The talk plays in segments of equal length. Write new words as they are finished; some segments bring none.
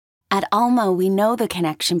At Alma, we know the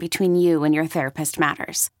connection between you and your therapist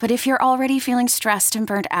matters. But if you're already feeling stressed and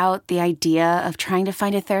burnt out, the idea of trying to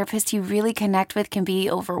find a therapist you really connect with can be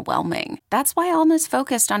overwhelming. That's why Alma's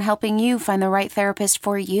focused on helping you find the right therapist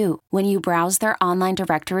for you. When you browse their online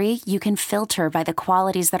directory, you can filter by the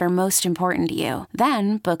qualities that are most important to you.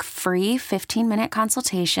 Then book free 15-minute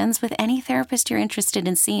consultations with any therapist you're interested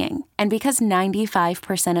in seeing. And because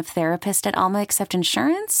 95% of therapists at Alma accept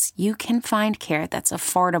insurance, you can find care that's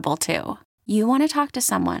affordable too. You want to talk to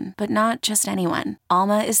someone, but not just anyone.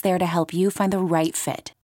 Alma is there to help you find the right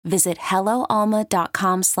fit. Visit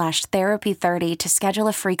helloalma.com/therapy30 to schedule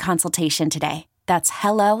a free consultation today. That's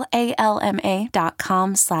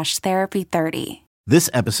helloalma.com/therapy30. This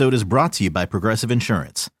episode is brought to you by Progressive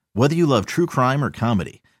Insurance. Whether you love true crime or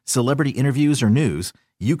comedy, celebrity interviews or news,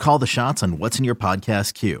 you call the shots on what's in your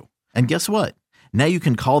podcast queue. And guess what? Now you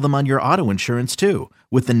can call them on your auto insurance too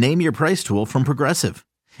with the Name Your Price tool from Progressive.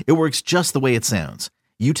 It works just the way it sounds.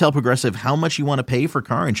 You tell Progressive how much you want to pay for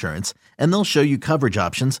car insurance, and they'll show you coverage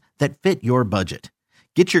options that fit your budget.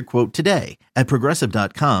 Get your quote today at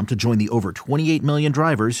Progressive.com to join the over 28 million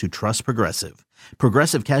drivers who trust Progressive.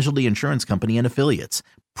 Progressive Casualty Insurance Company and Affiliates.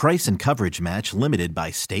 Price and coverage match limited by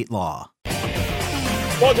state law.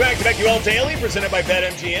 Welcome back to BetQL Daily, presented by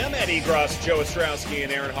BetMGM. Eddie Gross, Joe Ostrowski,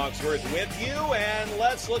 and Aaron Hawksworth with you. And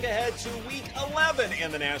let's look ahead to Week 11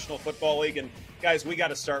 in the National Football League. And guys, we got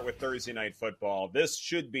to start with Thursday Night Football. This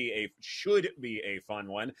should be a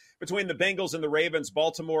fun one. Between the Bengals and the Ravens,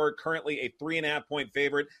 Baltimore currently a 3.5-point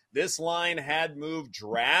favorite. This line had moved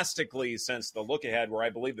drastically since the look ahead, where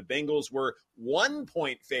I believe the Bengals were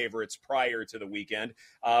 1-point favorites prior to the weekend.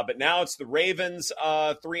 But now it's the Ravens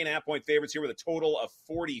 3.5-point favorites here with a total of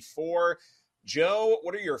 44. Joe,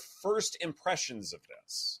 what are your first impressions of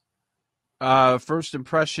this? First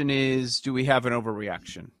impression is, do we have an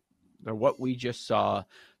overreaction? Or what we just saw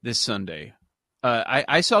this Sunday.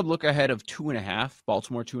 I saw a look ahead of 2.5,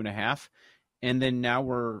 Baltimore 2.5, and then now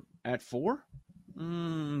we're at 4.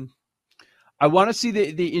 I want to see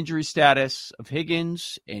the injury status of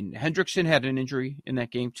Higgins, and Hendrickson had an injury in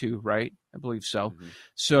that game too, right? I believe so. Mm-hmm.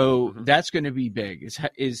 So that's going to be big.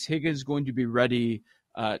 Is Higgins going to be ready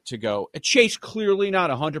to go? Chase clearly not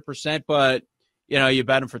 100%, but you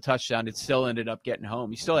bet him for touchdown. It still ended up getting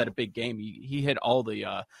home. He still had a big game. He hit all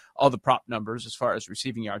the prop numbers as far as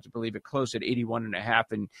receiving yards. I believe it closed at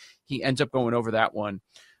 81.5, and he ends up going over that one.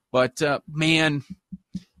 But man,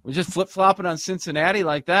 we're just flip flopping on Cincinnati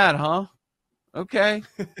like that, huh? Okay,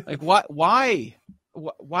 like why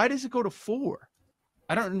does it go to 4?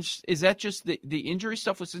 I don't. Is that just the injury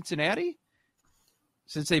stuff with Cincinnati?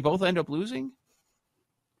 Since they both end up losing,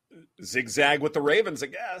 zigzag with the Ravens, I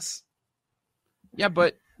guess. Yeah,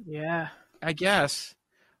 but yeah, I guess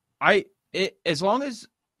as long as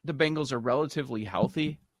the Bengals are relatively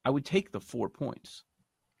healthy, I would take the 4 points.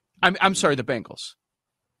 I'm sorry, the Bengals.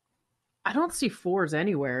 I don't see 4s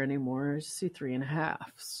anywhere anymore. I just see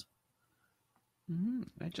 3.5s.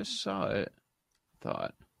 I just saw it.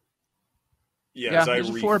 Thought. Yeah, I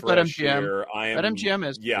refresh 4 BetMGM. Here, BetMGM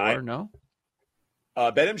is 4. No.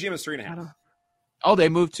 BetMGM is 3.5. Oh, they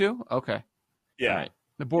moved too? Okay. Yeah. All right.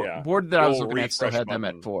 The board that I was looking at still had them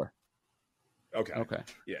at 4. Okay.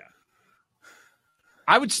 Yeah.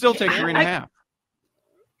 I would still take 3.5.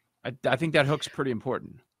 I think that hook's pretty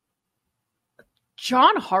important.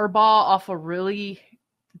 John Harbaugh off a really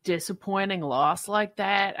disappointing loss like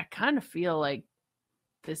that, I kind of feel like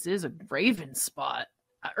this is a Ravens spot.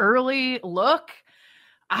 Early look,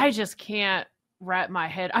 I just can't wrap my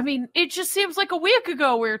head. I mean, it just seems like a week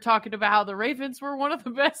ago we were talking about how the Ravens were one of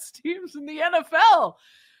the best teams in the NFL.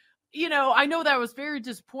 I know that was very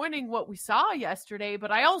disappointing what we saw yesterday,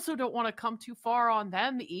 but I also don't want to come too far on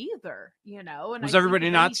them either, And was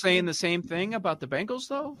everybody not saying the same thing about the Bengals,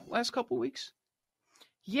 though, last couple of weeks?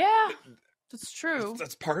 Yeah, that's true.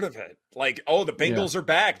 That's part of it. Like, the Bengals are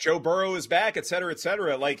back. Joe Burrow is back, et cetera, et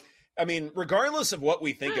cetera. Like, I mean, regardless of what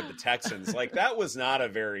we think of the Texans, like that was not a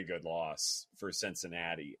very good loss for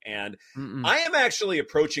Cincinnati. And I am actually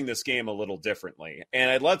approaching this game a little differently. And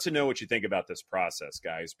I'd love to know what you think about this process,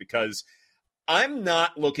 guys, because I'm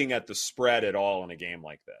not looking at the spread at all in a game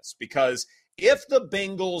like this. Because if the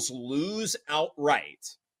Bengals lose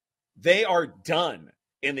outright, they are done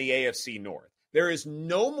in the AFC North. There is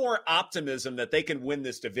no more optimism that they can win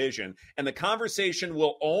this division, and the conversation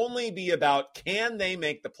will only be about can they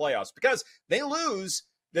make the playoffs? Because they lose,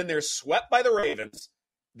 then they're swept by the Ravens.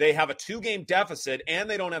 They have a 2-game deficit, and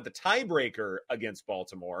they don't have the tiebreaker against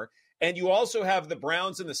Baltimore. And you also have the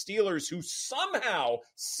Browns and the Steelers, who somehow,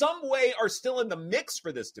 some way are still in the mix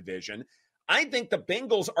for this division. I think the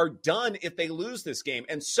Bengals are done if they lose this game.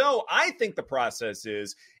 And so I think the process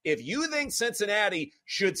is, if you think Cincinnati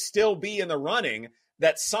should still be in the running,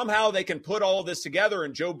 that somehow they can put all of this together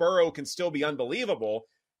and Joe Burrow can still be unbelievable,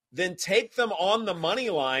 then take them on the money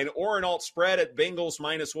line or an alt spread at Bengals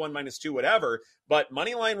 -1, -2, whatever. But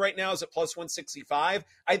money line right now is at +165.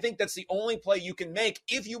 I think that's the only play you can make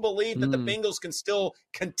if you believe that the Bengals can still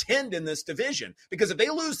contend in this division. Because if they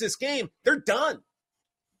lose this game, they're done.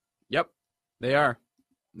 Yep, they are.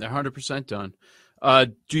 They're 100% done.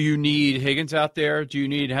 Do you need Higgins out there? Do you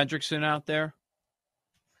need Hendrickson out there?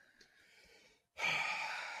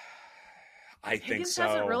 I think Higgins so.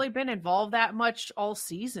 hasn't really been involved that much all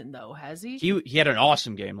season, though, has he? He had an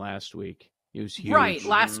awesome game last week. He was huge. Right,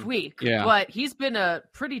 last week. Yeah. But he's been a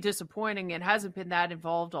pretty disappointing and hasn't been that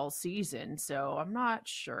involved all season, so I'm not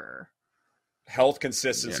sure. Health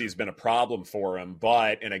consistency has been a problem for him,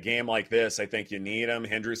 but in a game like this, I think you need him.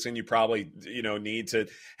 Hendrickson, you probably need to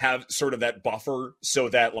have sort of that buffer so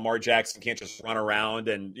that Lamar Jackson can't just run around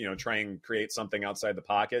and try and create something outside the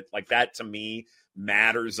pocket. Like that to me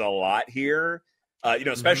matters a lot here.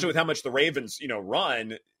 Especially with how much the Ravens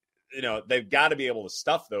run. They've got to be able to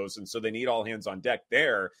stuff those, and so they need all hands on deck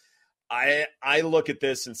there. I look at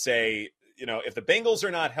this and say, if the Bengals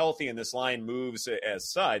are not healthy and this line moves as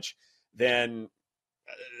such, then,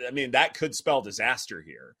 that could spell disaster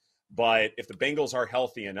here. But if the Bengals are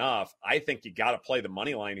healthy enough, I think you got to play the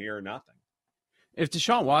money line here or nothing. If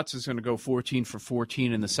Deshaun Watson is going to go 14 for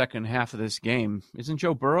 14 in the second half of this game, isn't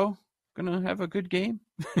Joe Burrow going to have a good game?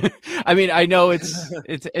 I know it's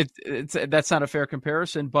that's not a fair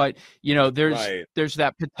comparison, but there's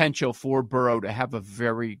that potential for Burrow to have a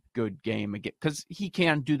very good game again, because he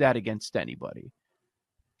can do that against anybody.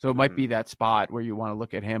 So it might be that spot where you want to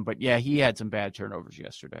look at him. But, yeah, he had some bad turnovers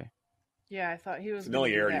yesterday. Yeah, I thought he was.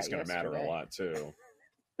 Familiarity is going to matter a lot, too.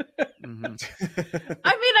 I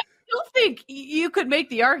still think you could make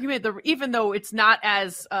the argument that even though it's not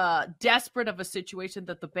as desperate of a situation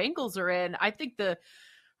that the Bengals are in, I think the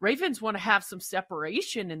Ravens want to have some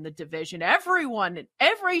separation in the division. Everyone,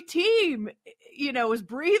 every team, is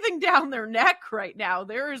breathing down their neck right now.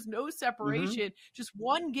 There is no separation, just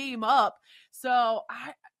one game up. So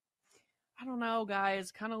I don't know,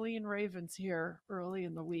 guys. Kind of lean Ravens here early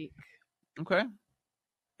in the week. Okay.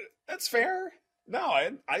 That's fair. No,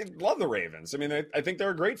 I love the Ravens. I think they're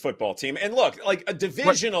a great football team. And look, like a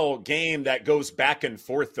divisional game that goes back and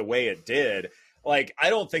forth the way it did, like, I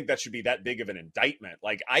don't think that should be that big of an indictment.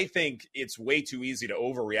 Like, I think it's way too easy to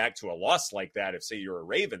overreact to a loss like that if, say, you're a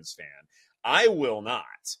Ravens fan. I will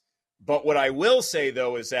not. But what I will say,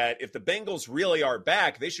 though, is that if the Bengals really are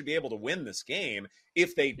back, they should be able to win this game.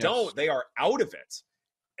 If they don't, they are out of it.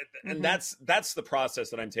 And that's the process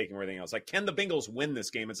that I'm taking everything else. Like, can the Bengals win this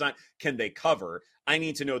game? It's not, can they cover? I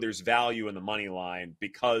need to know there's value in the money line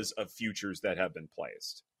because of futures that have been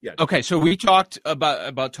placed. Yeah. Okay, so we talked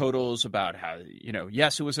about totals, about how,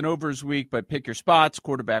 yes, it was an overs week, but pick your spots,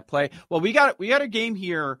 quarterback play. Well, we got a game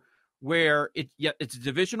here where it's a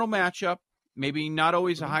divisional matchup, maybe not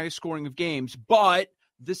always the highest scoring of games, but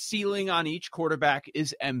the ceiling on each quarterback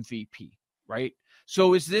is MVP, right?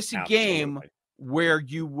 So is this a game where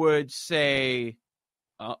you would say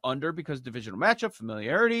under because divisional matchup,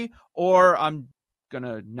 familiarity, or I'm going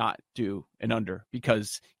to not do an under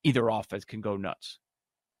because either offense can go nuts?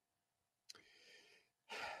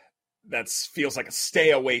 That feels like a stay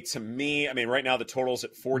away to me. Right now the total's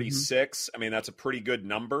at 46. That's a pretty good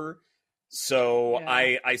number. So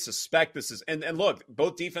yeah. I suspect this is, and look,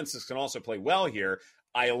 both defenses can also play well here.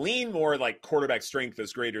 I lean more like quarterback strength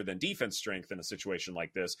is greater than defense strength in a situation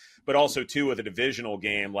like this, but also too with a divisional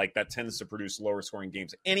game, like that tends to produce lower scoring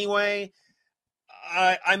games anyway.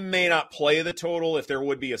 I may not play the total. If there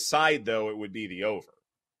would be a side though, it would be the over.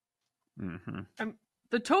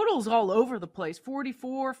 The total's all over the place.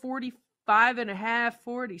 44, 45.5,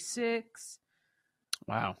 46.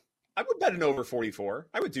 Wow. I would bet an over 44.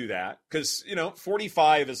 I would do that because,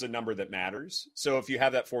 45 is a number that matters. So if you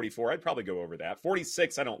have that 44, I'd probably go over that.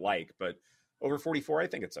 46, I don't like, but over 44, I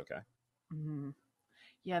think it's okay. Mm-hmm.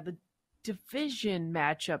 Yeah, the division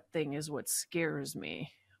matchup thing is what scares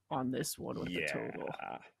me on this one with the total.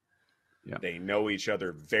 Yeah. They know each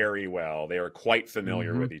other very well. They are quite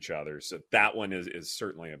familiar with each other. So that one is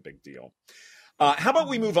certainly a big deal. How about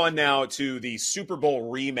we move on now to the Super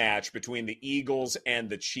Bowl rematch between the Eagles and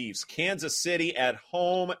the Chiefs? Kansas City at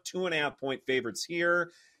home, 2.5-point favorites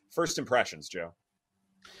here. First impressions, Joe.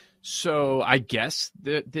 So I guess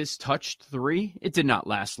this touched 3. It did not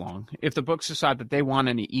last long. If the books decide that they want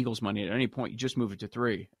any Eagles money at any point, you just move it to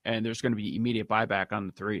 3, and there's going to be immediate buyback on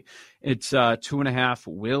the 3. It's 2.5.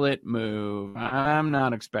 Will it move? I'm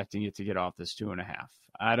not expecting it to get off this 2.5.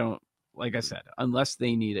 I don't, like I said, unless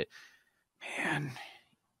they need it. Man,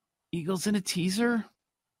 Eagles in a teaser?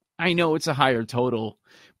 I know it's a higher total,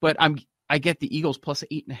 but I get the Eagles plus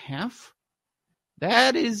 8.5.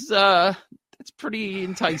 That is it's pretty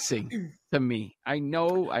enticing to me. I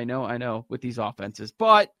know with these offenses,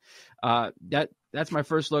 but that's my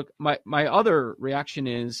first look. My other reaction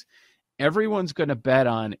is everyone's going to bet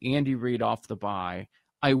on Andy Reid off the bye.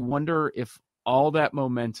 I wonder if all that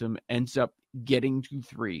momentum ends up getting to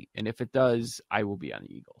 3, and if it does, I will be on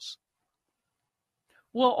the Eagles.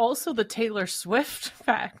 Well, also the Taylor Swift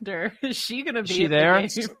factor. Is she going to be there?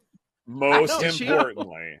 The game? Most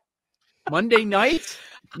importantly. Monday night?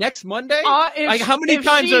 Next Monday? Like, how many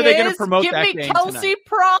times are they going to promote that game? Give me Kelsey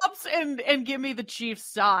props and give me the Chiefs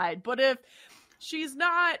side. But if she's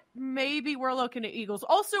not, maybe we're looking at Eagles.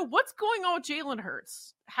 Also, what's going on with Jalen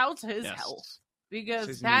Hurts? How's his health?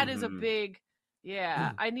 Because that is a big,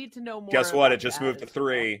 I need to know more. Guess what? It just moved to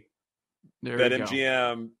 3. Well.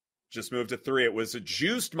 BetMGM just moved to 3. It was a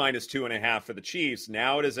juiced minus 2.5 for the Chiefs.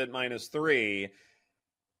 Now it is at minus 3.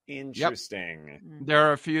 Interesting. Yep. There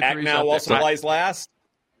are a few threes now while supplies last.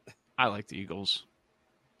 I like the Eagles.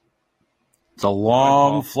 It's a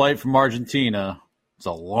long flight from Argentina.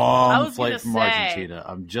 Argentina.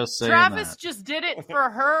 I'm just saying Travis just did it for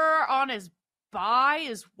her on his bye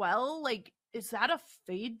as well. Like, is that a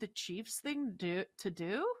fade the Chiefs thing to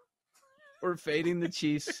do? We're fading the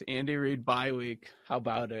Chiefs. Andy Reid bye week. How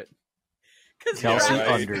about it? Kelsey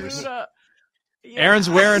unders. Erin's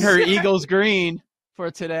wearing her Eagles green for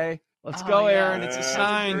today. Let's go, Erin. It's a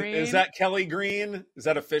sign. Is that Kelly Green? Is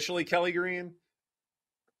that officially Kelly Green?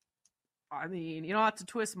 I mean, you don't have to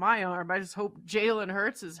twist my arm. I just hope Jalen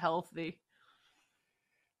Hurts is healthy.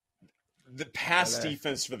 The pass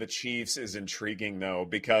defense for the Chiefs is intriguing, though,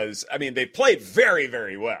 because, I mean, they played very,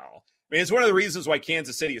 very well. I mean, it's one of the reasons why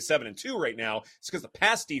Kansas City is 7-2 right now. It's because the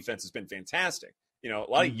pass defense has been fantastic. You know, a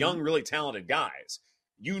lot of young, really talented guys.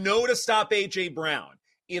 You know to stop A.J. Brown.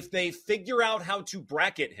 If they figure out how to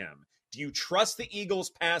bracket him, do you trust the Eagles'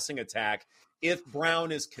 passing attack if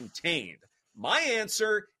Brown is contained? My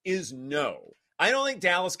answer is no. I don't think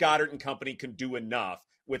Dallas Goedert and company can do enough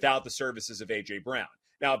without the services of A.J. Brown.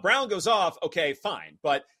 Now, if Brown goes off, okay, fine.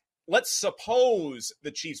 But let's suppose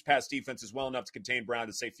the Chiefs' pass defense is well enough to contain Brown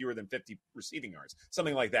to say fewer than 50 receiving yards,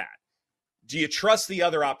 something like that. Do you trust the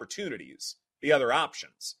other opportunities, the other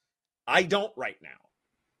options? I don't right now.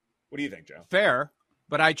 What do you think, Joe? Fair,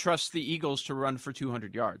 but I trust the Eagles to run for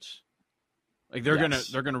 200 yards. Like they're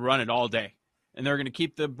gonna run it all day, and they're gonna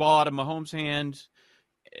keep the ball out of Mahomes' hand.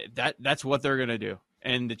 That's what they're gonna do.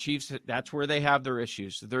 And the Chiefs, that's where they have their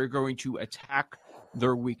issues. They're going to attack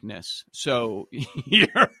their weakness. So you're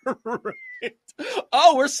right.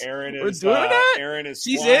 Oh, we're doing that. Erin is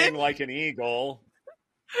flying like an eagle.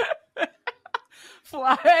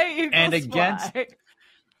 Fly, Eagles, and against. fly.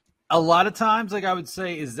 A lot of times, like I would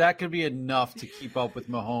say, is that going to be enough to keep up with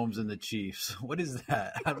Mahomes and the Chiefs? What is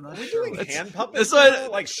that? I'm not sure. Doing hand puppets,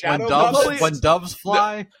 like shadow puppets? When doves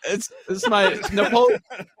fly? It's my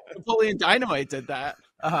Napoleon Dynamite did that.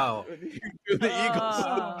 Oh, the Eagles.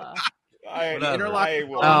 I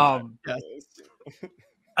will.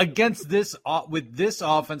 Against this, with this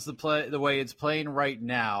offense, the way it's playing right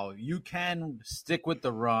now, you can stick with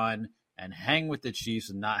the run and hang with the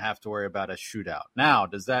Chiefs and not have to worry about a shootout. Now,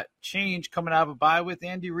 does that change coming out of a bye with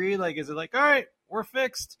Andy Reid? Like, is it like, all right, we're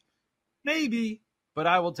fixed? Maybe, but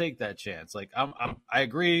I will take that chance. Like, I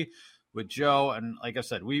agree with Joe, and like I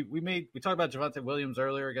said, we talked about Javonte Williams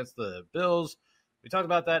earlier against the Bills. We talked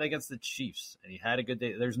about that against the Chiefs, and he had a good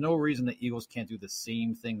day. There's no reason the Eagles can't do the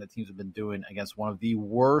same thing that teams have been doing against one of the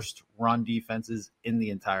worst run defenses in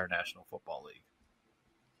the entire National Football League.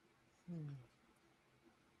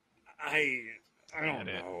 I don't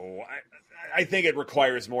know. I think it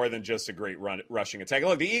requires more than just a great rushing attack.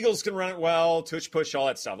 Look, the Eagles can run it well, tush push, all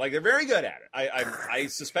that stuff. Like, they're very good at it. I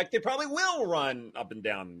suspect they probably will run up and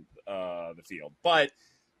down the field. But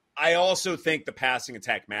I also think the passing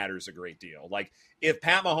attack matters a great deal. Like, if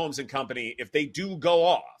Pat Mahomes and company, if they do go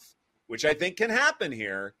off, which I think can happen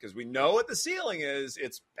here, because we know what the ceiling is,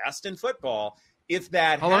 it's best in football. If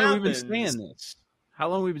that happens... How long have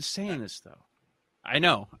we been saying this, though? I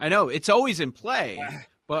know. It's always in play,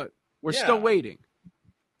 but we're still waiting.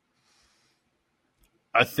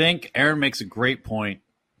 I think Erin makes a great point.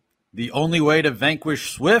 The only way to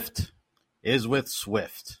vanquish Swift is with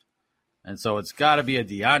Swift. And so it's got to be a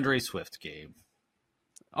DeAndre Swift game.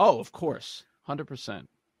 Oh, of course. 100%.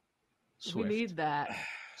 We need that.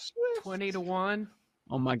 20-1.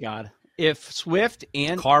 Oh my God. If Swift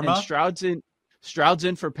and Stroud's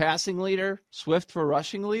in for passing leader, Swift for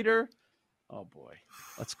rushing leader. Oh boy.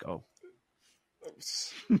 Let's go.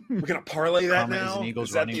 We're gonna parlay that now.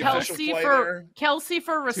 Is that the official play there? Kelsey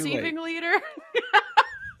for receiving leader.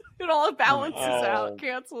 It all balances out,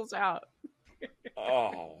 cancels out.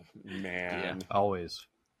 Oh man. Yeah, always.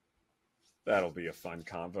 That'll be a fun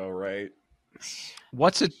combo, right?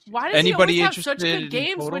 What's it? Why does anybody he always have such interested good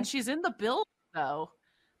games in when she's in the building, though?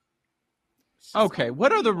 Okay,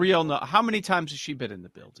 what are the real? How many times has she been in the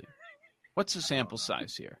building? What's the sample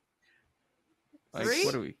size here? Like, 3?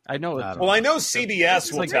 what do we? I know. I know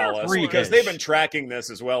CBS will tell us because they've been tracking this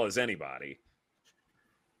as well as anybody.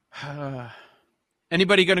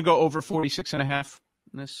 Anybody going to go over 46.5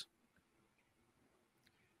 in this?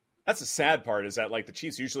 That's the sad part is that like the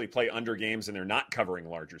Chiefs usually play under games and they're not covering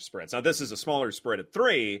larger spreads. Now this is a smaller spread at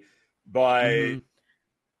 3, but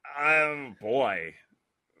boy,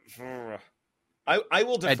 I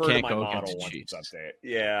will defer to my model once it's updated.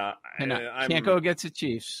 Yeah, I can't go against the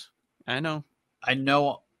Chiefs. I know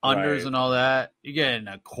unders and all that. You're getting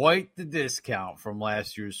quite the discount from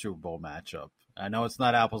last year's Super Bowl matchup. I know it's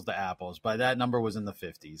not apples to apples, but that number was in the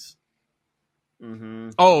 50s.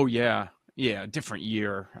 Mm-hmm. Oh yeah. Yeah, different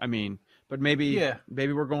year. I mean, but maybe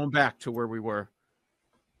we're going back to where we were.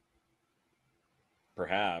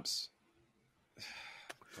 Perhaps.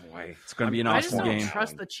 Boy, it's going to be an awful game. I just don't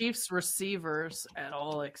trust the Chiefs receivers at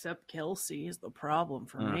all, except Kelsey is the problem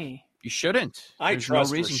for me. You shouldn't. I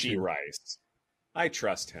trust Rashee Rice. I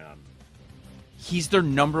trust him. He's their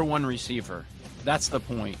number one receiver. That's the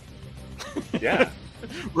point. Yeah.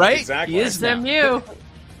 Right? Exactly. He is SMU.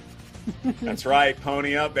 That's right.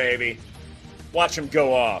 Pony up, baby. Watch him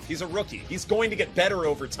go off. He's a rookie. He's going to get better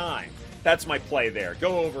over time. That's my play there.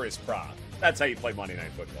 Go over his prop. That's how you play Monday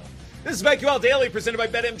Night Football. This is BetQL Daily presented by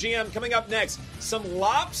BetMGM. Coming up next, some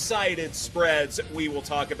lopsided spreads we will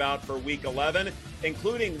talk about for Week 11,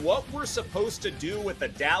 including what we're supposed to do with the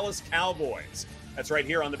Dallas Cowboys. That's right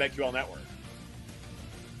here on the BetQL Network.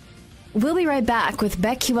 We'll be right back with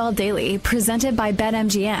BetQL Daily, presented by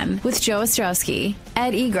BetMGM, with Joe Ostrowski,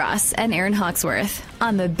 Ed Egros, and Aaron Hawksworth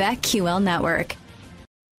on the BetQL Network.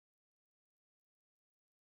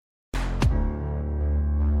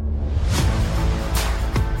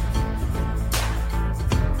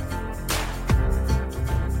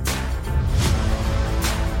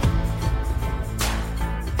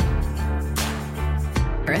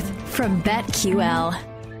 From BetQL.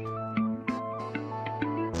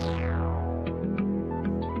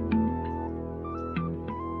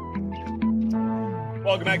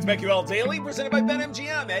 Welcome back to BetQL Daily, presented by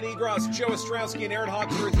BetMGM. Ed Egros, Joe Ostrowski, and Aaron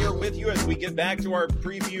Hawksworth here with you as we get back to our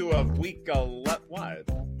preview of Week 11. What?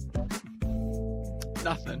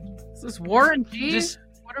 Nothing. Is this Warren G?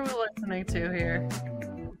 What are we listening to here?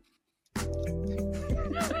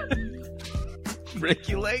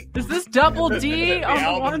 Regulate? Is this Double D on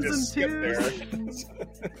the ones and twos?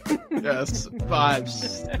 Yes,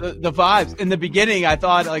 vibes. The vibes. In the beginning, I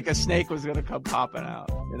thought like a snake was going to come popping out,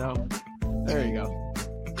 you know? There you go.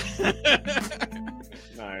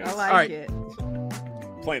 Nice. I like it.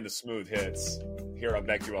 Playing the smooth hits here on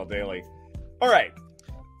BetQL Daily. All right.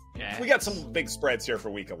 Yes. We got some big spreads here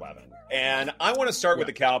for Week 11. And I want to start with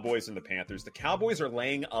the Cowboys and the Panthers. The Cowboys are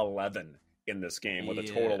laying 11 in this game with a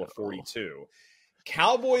total of 42.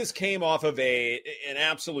 Cowboys came off of an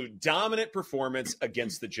absolute dominant performance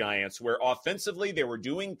against the Giants, where offensively they were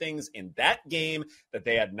doing things in that game that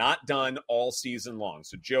they had not done all season long.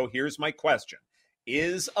 So, Joe, here's my question.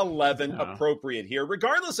 Is 11 appropriate here?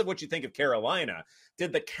 Regardless of what you think of Carolina,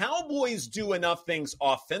 did the Cowboys do enough things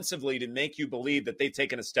offensively to make you believe that they've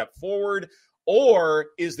taken a step forward? Or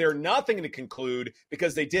is there nothing to conclude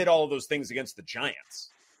because they did all of those things against the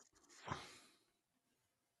Giants?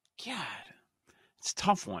 God, it's a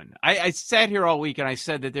tough one. I sat here all week and I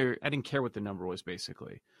said that I didn't care what the number was,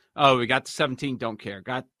 basically. Oh, we got to 17, don't care.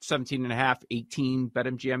 Got 17.5, 18,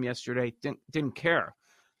 BetMGM yesterday, didn't care.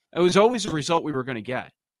 It was always a result we were going to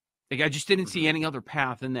get. Like, I just didn't see any other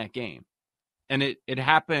path in that game. And it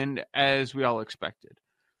happened as we all expected.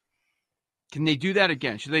 Can they do that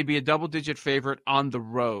again? Should they be a double-digit favorite on the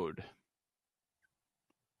road?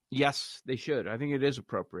 Yes, they should. I think it is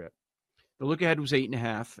appropriate. The look-ahead was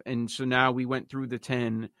 8.5, and so now we went through the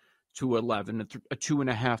 10 to 11, a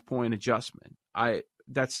 2.5-point adjustment.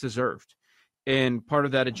 That's deserved. And part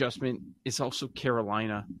of that adjustment is also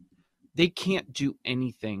Carolina. They can't do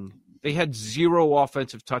anything. They had 0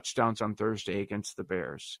 offensive touchdowns on Thursday against the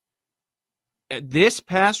Bears. This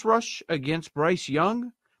pass rush against Bryce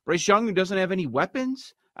Young, who doesn't have any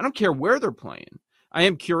weapons, I don't care where they're playing. I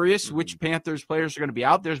am curious which Panthers players are going to be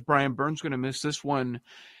out. There's Brian Burns going to miss this one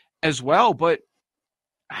as well. But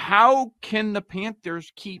how can the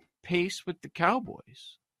Panthers keep pace with the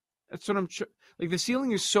Cowboys? That's what I'm like. The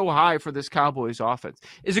ceiling is so high for this Cowboys offense.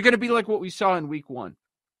 Is it going to be like what we saw in Week 1?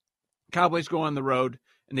 Cowboys go on the road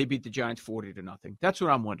and they beat the Giants 40-0. That's what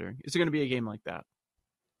I'm wondering. Is it going to be a game like that?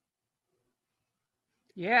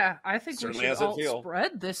 Yeah, I think Certainly we should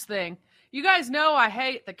spread this thing. You guys know I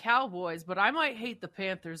hate the Cowboys, but I might hate the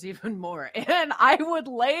Panthers even more. And I would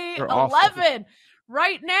lay 11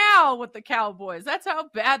 right now with the Cowboys. That's how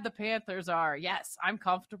bad the Panthers are. Yes, I'm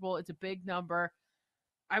comfortable. It's a big number.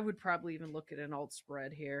 I would probably even look at an alt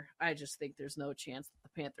spread here. I just think there's no chance that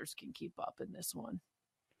the Panthers can keep up in this one.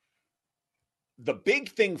 The big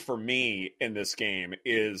thing for me in this game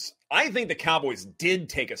is I think the Cowboys did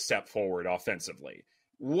take a step forward offensively.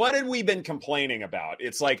 What had we been complaining about?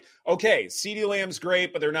 It's like, okay, CeeDee Lamb's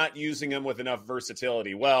great, but they're not using him with enough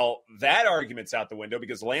versatility. Well, that argument's out the window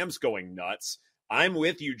because Lamb's going nuts. I'm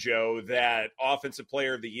with you, Joe, that Offensive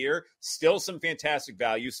Player of the Year, still some fantastic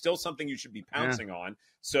value, still something you should be pouncing on.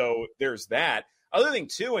 So there's that. Other thing,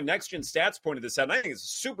 too, and Next Gen Stats pointed this out, and I think it's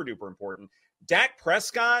super duper important. Dak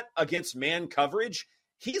Prescott against man coverage,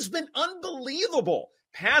 he's been unbelievable.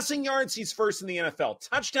 Passing yards, he's first in the NFL.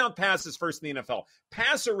 Touchdown passes, first in the NFL.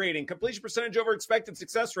 Passer rating, completion percentage over expected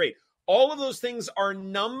success rate. All of those things are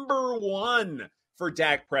number one for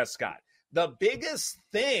Dak Prescott. The biggest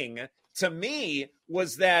thing to me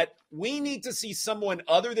was that we need to see someone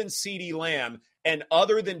other than CeeDee Lamb and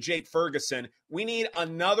other than Jake Ferguson. We need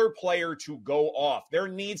another player to go off. There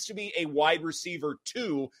needs to be a wide receiver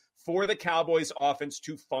too for the Cowboys offense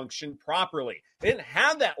to function properly. They didn't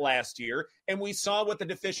have that last year, and we saw what the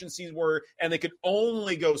deficiencies were, and they could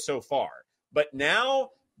only go so far. But now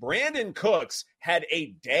Brandon Cooks had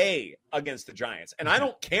a day against the Giants, and I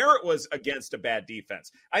don't care it was against a bad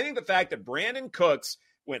defense. I think the fact that Brandon Cooks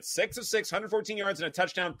went 6 of 6, 114 yards and a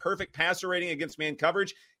touchdown, perfect passer rating against man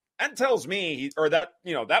coverage, that tells me,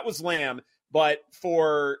 that was Lamb, but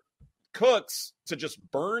for Cooks to just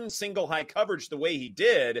burn single high coverage the way he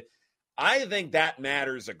did, I think that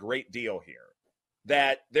matters a great deal here.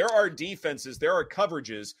 That there are defenses, there are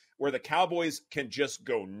coverages where the Cowboys can just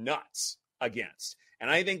go nuts against.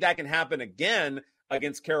 And I think that can happen again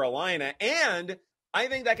against Carolina. And I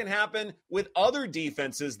think that can happen with other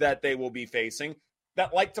defenses that they will be facing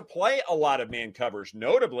that like to play a lot of man coverage,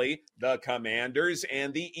 notably the Commanders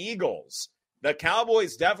and the Eagles. The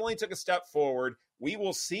Cowboys definitely took a step forward. We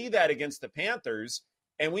will see that against the Panthers,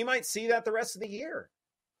 and we might see that the rest of the year.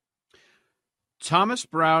 Thomas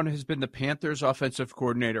Brown has been the Panthers offensive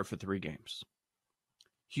coordinator for 3 games.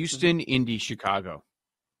 Houston, Indy, Chicago.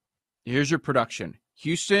 Here's your production.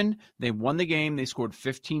 Houston, they won the game. They scored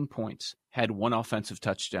 15 points, had 1 offensive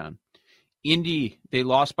touchdown. Indy, they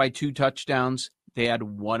lost by 2 touchdowns. They had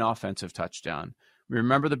 1 offensive touchdown.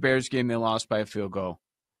 Remember the Bears game, they lost by a field goal.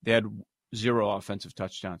 They had 0 offensive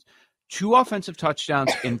touchdowns. 2 offensive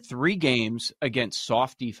touchdowns in 3 games against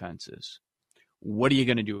soft defenses. What are you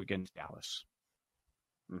going to do against Dallas?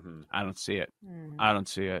 Mm-hmm. I don't see it. I don't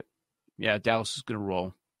see it. Yeah, Dallas is going to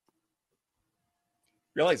roll.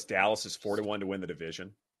 Realize Dallas is 4-1 to win the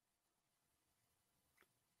division.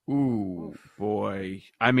 Ooh, boy.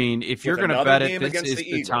 I mean, if you're going to bet it, this is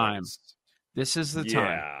the time. This is the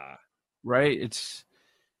time. Yeah. Right? It's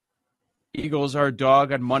Eagles are a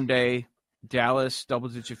dog on Monday. Dallas,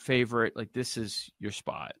 double-digit favorite. Like, this is your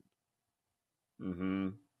spot. Mm-hmm.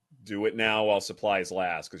 Do it now while supplies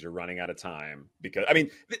last because you're running out of time. Because, I mean,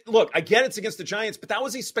 look, I get it's against the Giants, but that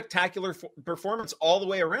was a spectacular performance all the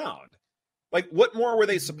way around. Like, what more were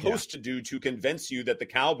they supposed to do to convince you that the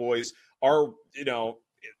Cowboys are,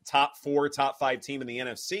 top 4, top 5 team in the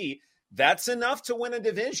NFC? That's enough to win a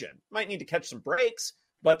division. Might need to catch some breaks,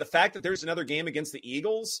 but the fact that there's another game against the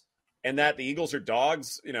Eagles and that the Eagles are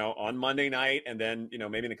dogs, on Monday night and then,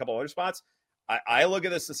 maybe in a couple other spots, I look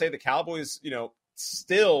at this and say the Cowboys,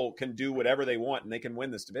 still can do whatever they want and they can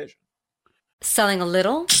win this division. Selling a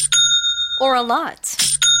little or a lot?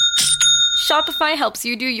 Shopify helps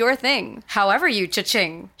you do your thing, however you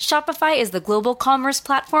cha-ching. Shopify is the global commerce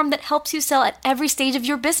platform that helps you sell at every stage of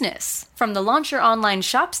your business. From the launch your online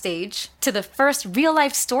shop stage, to the first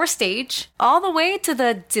real-life store stage, all the way to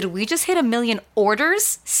the did we just hit 1 million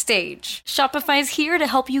orders stage. Shopify's here to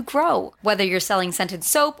help you grow. Whether you're selling scented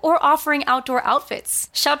soap or offering outdoor outfits,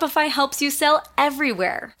 Shopify helps you sell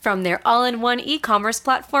everywhere. From their all-in-one e-commerce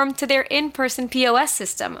platform to their in-person POS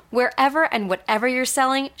system, wherever and whatever you're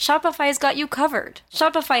selling, Shopify's got you covered.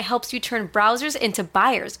 Shopify helps you turn browsers into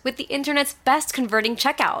buyers with the internet's best converting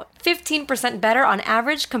checkout. 15% better on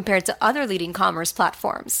average compared to other leading commerce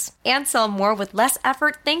platforms. And sell more with less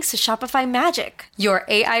effort thanks to Shopify Magic, your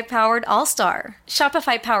AI-powered all-star.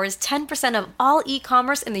 Shopify powers 10% of all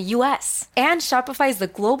e-commerce in the U.S. And Shopify is the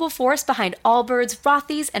global force behind Allbirds,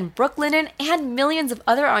 Rothy's, and Brooklinen, and millions of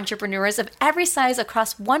other entrepreneurs of every size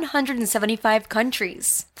across 175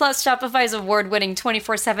 countries. Plus, Shopify's award-winning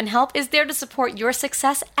 24/7 help is there to support your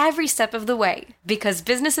success every step of the way. Because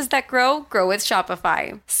businesses that grow with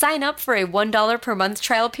Shopify. Sign up for a $1 per month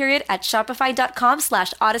trial period at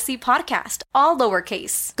shopify.com/Odyssey Podcast, all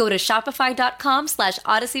lowercase. Go to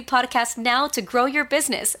shopify.com/Odyssey Podcast now to grow your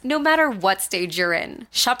business, no matter what stage you're in.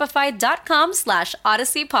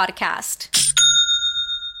 Shopify.com/Odyssey Podcast.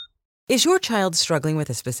 Is your child struggling with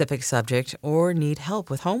a specific subject or need help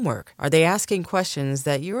with homework? Are they asking questions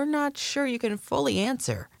that you're not sure you can fully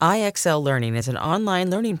answer? IXL Learning is an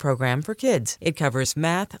online learning program for kids. It covers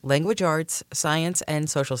math, language arts, science, and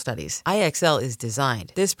social studies. IXL is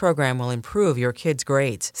designed. This program will improve your kids'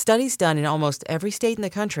 grades. Studies done in almost every state in the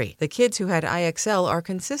country. The kids who had IXL are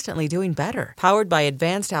consistently doing better. Powered by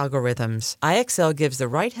advanced algorithms, IXL gives the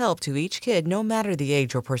right help to each kid no matter the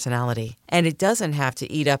age or personality. And it doesn't have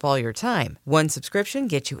to eat up all your time. One subscription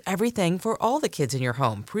gets you everything for all the kids in your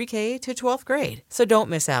home, pre-K to 12th grade. So don't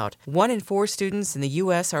miss out. 1 in 4 students in the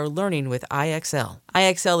U.S. are learning with IXL.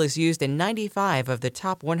 IXL is used in 95 of the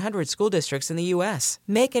top 100 school districts in the U.S.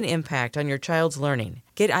 Make an impact on your child's learning.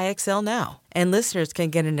 Get IXL now. And listeners can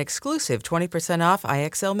get an exclusive 20% off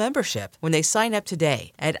IXL membership when they sign up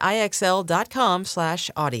today at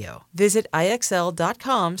IXL.com/audio. Visit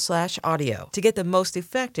IXL.com/audio to get the most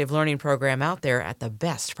effective learning program out there at the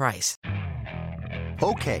best price.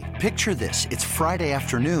 Okay, picture this. It's Friday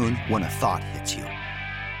afternoon when a thought hits you.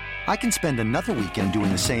 I can spend another weekend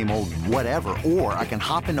doing the same old whatever, or I can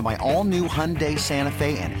hop into my all-new Hyundai Santa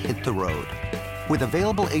Fe and hit the road. With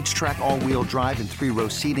available H-Track all-wheel drive and 3-row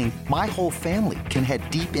seating, my whole family can head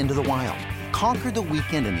deep into the wild. Conquer the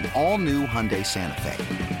weekend in the all-new Hyundai Santa Fe.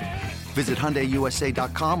 Visit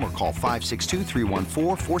HyundaiUSA.com or call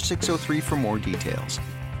 562-314-4603 for more details.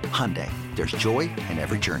 Hyundai, there's joy in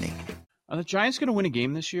every journey. Are the Giants going to win a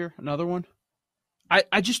game this year? Another one?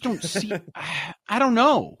 I just don't see. I don't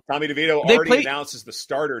know. Tommy DeVito already announces the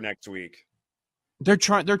starter next week. They're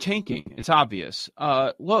tanking. It's obvious.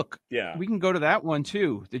 Look, yeah, we can go to that one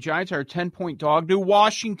too. The Giants are a 10-point dog to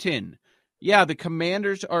Washington. Yeah, the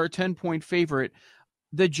Commanders are a 10-point favorite.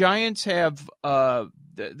 The Giants have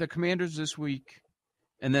the Commanders this week,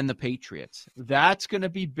 and then the Patriots. That's going to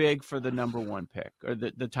be big for the number 1 pick or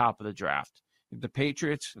the top of the draft. The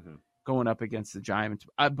Patriots going up against the Giants,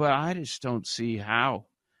 but I just don't see how.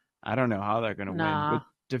 I don't know how they're going to win with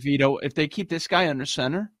DeVito if they keep this guy under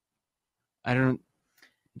center. They're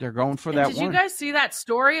going for that one. Did you guys see that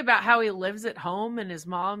story about how he lives at home and his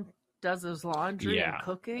mom does his laundry and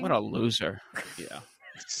cooking? What a loser. Yeah.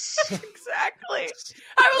 Exactly.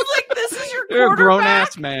 I was like, this is your You're quarterback? a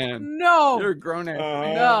grown-ass man. No. You're a grown-ass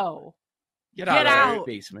man. No. Get out of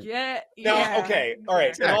the basement. No, okay. All right.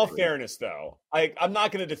 Exactly. In all fairness, though, I'm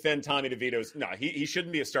not going to defend Tommy DeVito's. No, he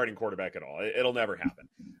shouldn't be a starting quarterback at all. It'll never happen.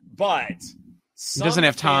 But he doesn't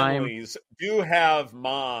have time. Families do have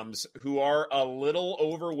moms who are a little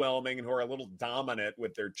overwhelming and who are a little dominant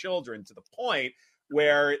with their children to the point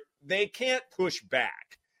where they can't push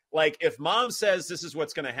back. Like, if mom says this is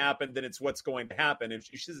what's going to happen, then it's what's going to happen. If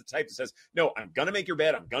she's the type that says, no, I'm going to make your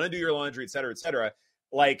bed, I'm going to do your laundry, et cetera,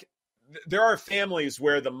 like, there are families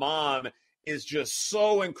where the mom is just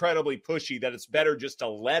so incredibly pushy that it's better just to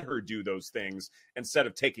let her do those things instead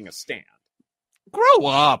of taking a stand. Grow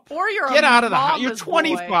up. Or get out of the house. You're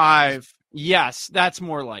 25. Boy. Yes, that's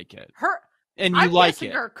more like it. And you like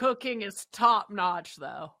it. Her cooking is top notch,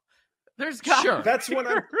 though. There's got sure. That's what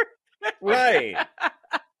I'm right.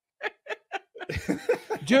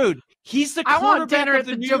 Dude, he's the quarterback of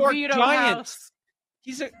the New York Giants. House.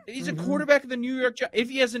 He's a quarterback of the New York Giants. If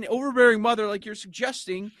he has an overbearing mother like you're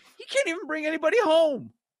suggesting, he can't even bring anybody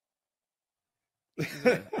home.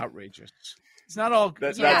 Outrageous. It's not all.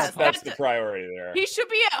 That's the priority there. He should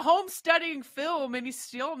be at home studying film, and he's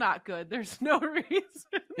still not good. There's no reason.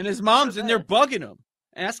 And his mom's in there bugging him,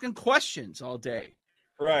 asking questions all day.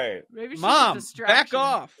 Right. Maybe she's Mom, a distraction. back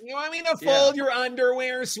off. You want me to fold your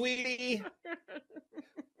underwear, sweetie?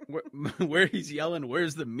 Where he's yelling,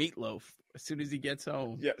 where's the meatloaf? As soon as he gets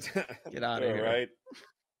home. Yeah. Get out of here. Right.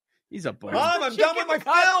 He's a bum. Mom, I'm done with my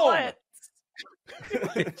film.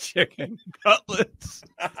 Chicken cutlets.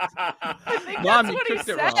 I think Mom, that's what he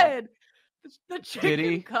said. The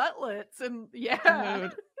chicken cutlets. And Dude,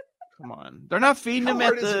 come on. They're not feeding him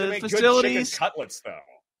at the make facilities. Good chicken cutlets, though.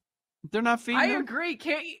 They're not feeding him. I agree.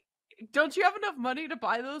 don't you have enough money to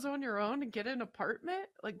buy those on your own and get an apartment?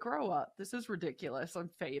 Like, grow up. This is ridiculous. I'm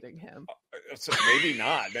fading him. So maybe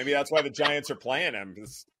not. Maybe that's why the Giants are playing him.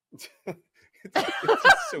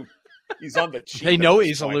 So he's on the cheap. They know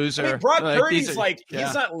he's a loser. I mean, Brock Purdy's yeah.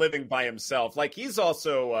 he's not living by himself. Like, he's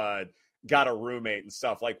also got a roommate and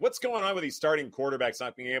stuff. Like, what's going on with these starting quarterbacks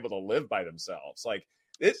not being able to live by themselves? Like,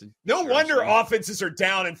 no wonder offenses are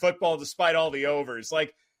down in football despite all the overs.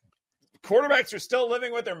 Like, quarterbacks are still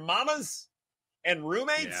living with their mamas and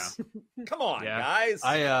roommates. Yeah. Come on, guys.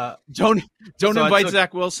 Don't invite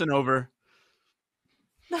Zach Wilson over.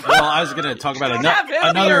 Well, I was going to talk about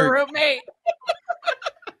another roommate.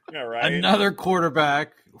 Yeah, right. Another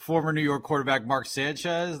quarterback, former New York quarterback Mark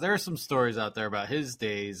Sanchez. There are some stories out there about his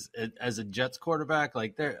days as a Jets quarterback.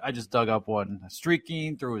 Like, I just dug up one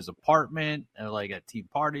streaking through his apartment and like at team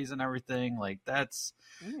parties and everything. Like, that's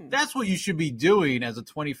what you should be doing as a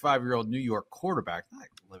 25-year-old New York quarterback.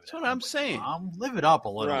 That's what I'm saying. Live it up a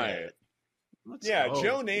little bit.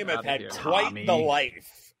 Joe Namath had quite the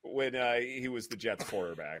life when he was the Jets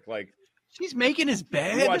quarterback. Like, he's making his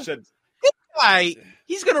bed. Watch that. Why?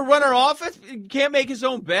 He's going to run our offense? Can't make his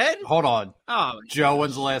own bed? Hold on. Oh, Joe,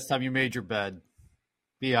 when's the last time you made your bed?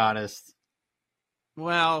 Be honest.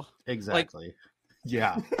 Well, exactly.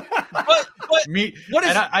 Yeah. but me. What is?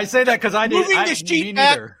 And I say that because I did. Moving the sheet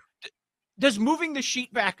back. Neither. Does moving the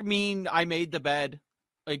sheet back mean I made the bed?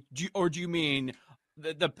 Like, do you mean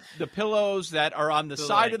the pillows that are on the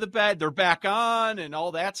side of the bed, they're back on, and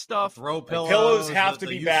all that stuff? Throw pillows. Pillows have to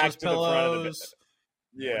be back to the front of the bed.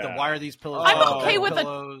 Yeah. Why are these pillows? I'm okay with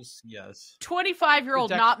pillows. Yes. 25-year-old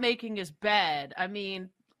not making his bed. I mean,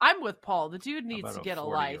 I'm with Paul. The dude needs to get a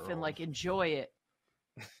life and like enjoy it.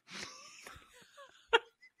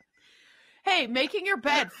 Hey, making your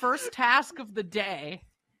bed, first task of the day.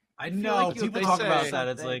 I know like people talk about that.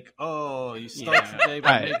 It's like, oh, you start the day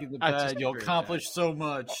by making the bed, you'll accomplish so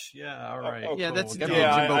much. Yeah, all right. Yeah, cool. that's Jimbo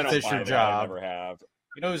I don't Fisher buy job. I never have.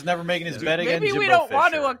 You know who's never making his bed again? Maybe Jimbo we don't Fisher.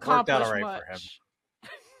 want to accomplish Worked out all right much. for him.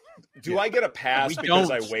 Do I get a pass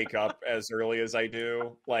because I wake up as early as I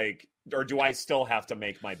do? Like, or do I still have to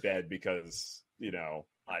make my bed because,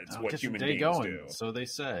 it's what human beings do? So they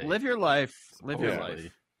say. Live your life. Live your life.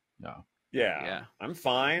 No. Yeah. I'm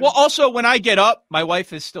fine. Well, also, when I get up, my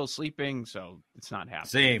wife is still sleeping, so it's not happening.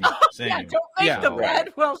 Same. Yeah, don't make the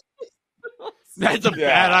bed. Well, that's a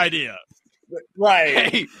bad idea. Right.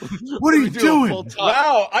 Hey, what are you doing?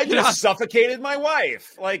 Wow, I just suffocated my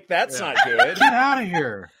wife. Like, that's not good. Get out of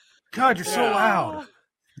here. God, you're so loud.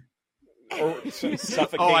 Or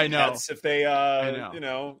suffocate know. pets if they,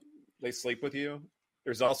 they sleep with you.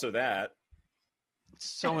 There's also that. It's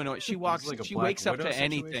so annoying. She wakes up to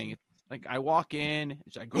anything. Situation. Like, I walk in,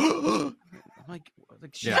 she's like, I'm like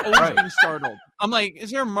she's always being startled. I'm like,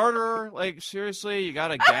 is there a murderer? Like, seriously, you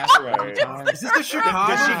got a gas every time? Is this the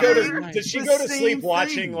Chicago? Does she go to sleep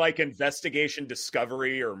watching like investigation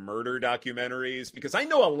Discovery or murder documentaries? Because I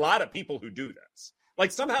know a lot of people who do this.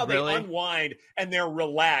 Like, somehow they unwind and they're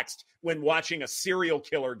relaxed when watching a serial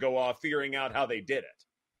killer go off, figuring out how they did it.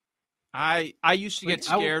 I used to get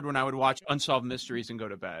scared when I would watch Unsolved Mysteries and go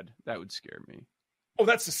to bed. That would scare me. Oh,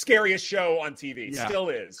 that's the scariest show on TV. Yeah. Still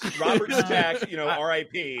is. Robert Stack,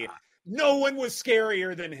 R.I.P. No one was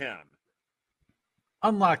scarier than him.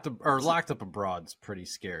 Locked Up Abroad's pretty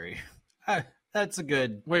scary. That's a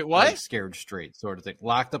good. Wait, what? Like, scared straight sort of thing.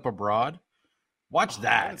 Locked Up Abroad. Watch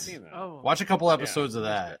that. I haven't seen that. Oh, Watch a couple episodes of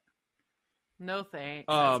that. no thanks.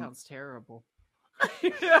 That sounds terrible.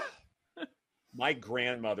 My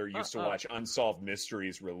grandmother used to watch Unsolved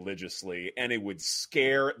Mysteries religiously, and it would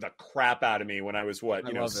scare the crap out of me when I was,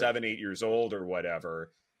 7, 8 years old or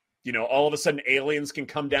whatever. All of a sudden aliens can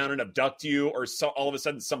come down and abduct you, or all of a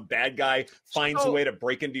sudden some bad guy finds a way to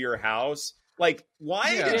break into your house. Like,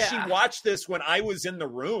 why did she watch this when I was in the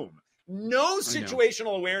room? No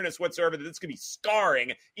situational awareness whatsoever that this could be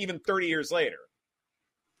scarring even 30 years later.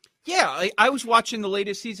 Yeah, I was watching the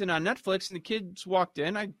latest season on Netflix, and the kids walked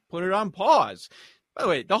in. I put it on pause. By the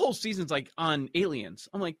way, the whole season's like on aliens.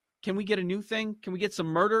 I'm like, can we get a new thing? Can we get some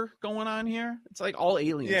murder going on here? It's like all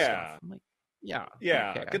alien stuff. I'm like, yeah.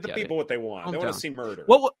 Okay, get the people what they want. They want to see murder.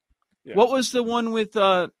 What was the one with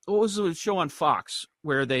what was the show on Fox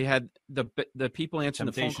where they had the people answering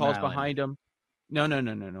the phone calls behind them? No.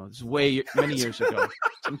 It's many years ago.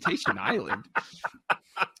 Temptation Island.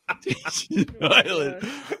 Temptation Island.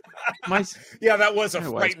 That was a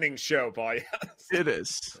frightening show, Paul. Yes. It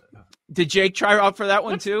is. Did Jake try out for that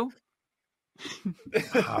one too?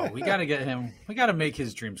 We got to get him. We got to make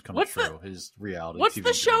his dreams come true. His reality. What's TV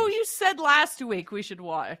the show dreams. you said last week we should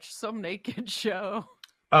watch? Some naked show.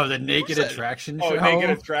 Oh, the Naked Attraction show. Oh, Naked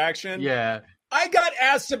Attraction. Yeah. I got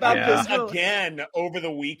asked about this again over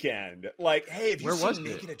the weekend. Like, hey, have you seen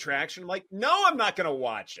Naked Attraction? I'm like, no, I'm not going to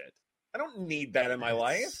watch it. I don't need that in my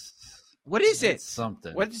life. What is it?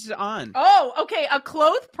 Something. What is it on? Oh, okay. A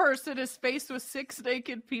clothed person is faced with 6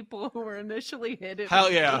 naked people who were initially hidden.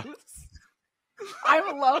 Hell yeah.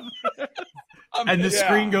 I love it. And the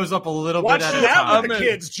screen goes up a little Watch bit at a that time. with the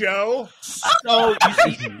kids, Joe. So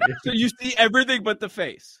you see everything but the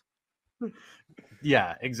face.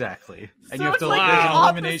 Yeah, exactly. And So you have to it's like there's the an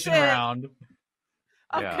elimination opposite round.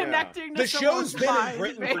 of connecting to The show's someone's been in mind,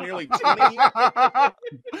 Britain man. for nearly 20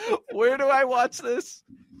 years. Where do I watch this?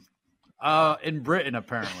 In Britain,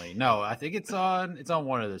 apparently. No, I think it's on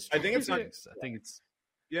one of the I think it's on- streaming. I think it's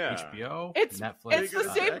Yeah. HBO, It's Netflix. the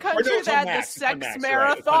I same don't know. country it's on that Max. the It's on sex Max. You're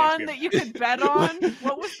right. It's on marathon HBO. that you could bet on.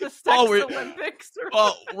 What was the sex Olympics? Or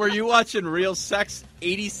Well, were you watching Real Sex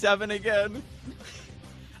 87 again?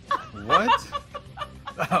 What?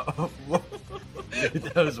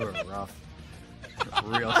 Those were rough.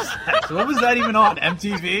 Real sex. What was that even on?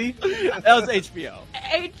 MTV? That was HBO.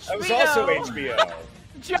 HBO. That was also HBO.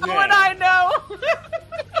 Joe Yeah. and I know.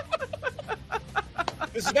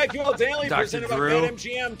 This is BetQL Daily Dr. presented by Drew.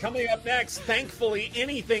 BetMGM. Coming up next, thankfully,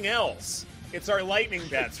 anything else. It's our lightning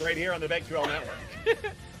bets right here on the BetQL Network.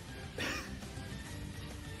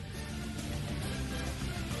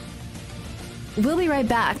 We'll be right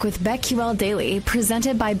back with BetQL Daily,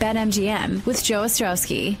 presented by BetMGM, with Joe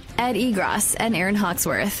Ostrowski, Ed Egros, and Aaron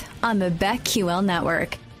Hawksworth on the BetQL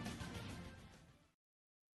Network.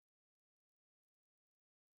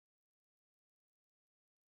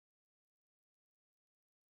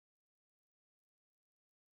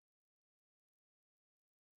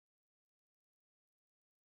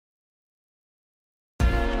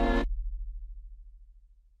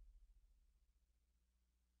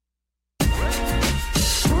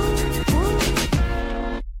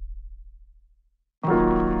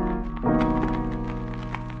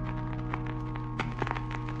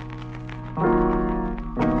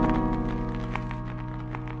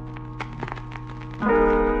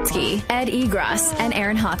 Ed Egros and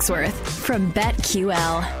Aaron Hawksworth from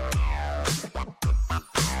BetQL.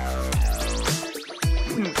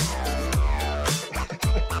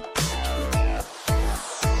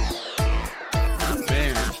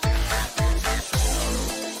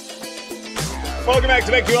 Welcome back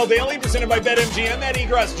to BetQL Daily, presented by BetMGM. Ed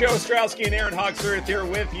Egros, Joe Ostrowski, and Aaron Hawksworth here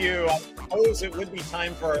with you. I suppose it would be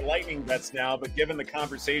time for our lightning bets now, but given the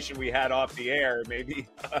conversation we had off the air, maybe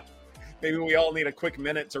we all need a quick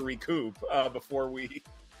minute to recoup before we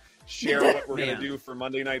share what we're going to do for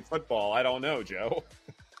Monday Night Football. I don't know, Joe.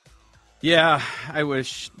 Yeah, I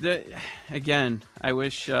wish that, again, I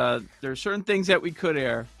wish there are certain things that we could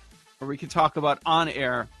air or we could talk about on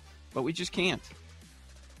air, but we just can't.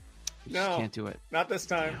 We just can't do it. Not this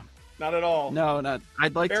time. Yeah. Not at all. No, not.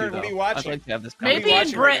 I'd like Aaron, to, though. what are you watching? I'd like to have this Maybe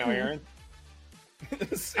in Britain. Right now, Aaron?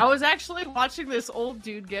 I was actually watching this old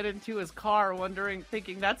dude get into his car,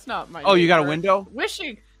 thinking that's not my. Oh, you got a neighbor. window?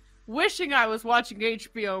 Wishing I was watching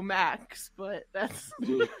HBO Max, but that's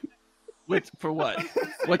for what?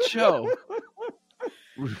 What show?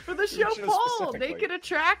 For the show Paul, Naked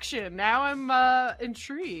Attraction. Now I'm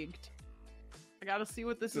intrigued. I got to see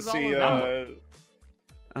what this is all about.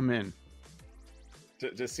 I'm in.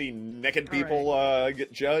 To see naked people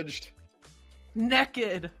get judged.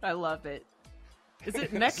 Naked. I love it. Is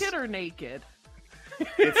it naked or naked?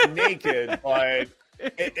 It's naked, but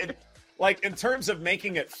it, like in terms of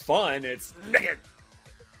making it fun, it's naked.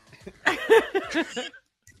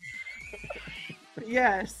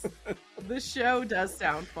 Yes. This show does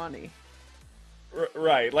sound funny.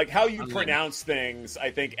 Right. Like how you pronounce things,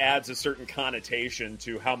 I think, adds a certain connotation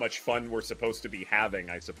to how much fun we're supposed to be having,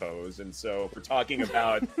 I suppose. And so if we're talking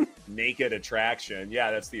about Naked Attraction,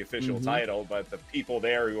 yeah, that's the official title, but the people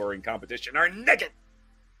there who are in competition are naked.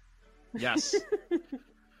 Yes.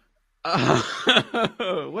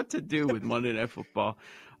 What to do with Monday Night Football?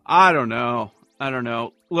 I don't know.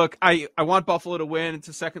 Look, I want Buffalo to win. It's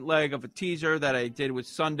a second leg of a teaser that I did with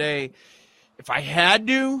Sunday. If I had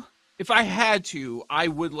to, I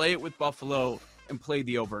would lay it with Buffalo and play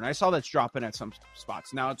the over. And I saw that's dropping at some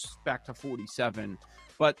spots. Now it's back to 47.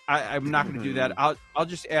 But I'm not going to do that. I'll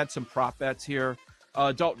just add some prop bets here.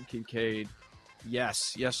 Dalton Kincaid.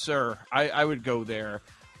 Yes, sir. I would go there.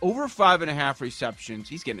 Over 5.5 receptions.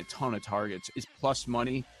 He's getting a ton of targets. Is plus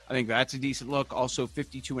money. I think that's a decent look. Also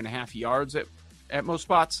 52.5 yards at most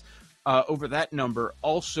spots. Over that number,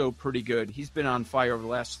 also pretty good. He's been on fire over the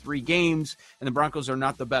last 3 games, and the Broncos are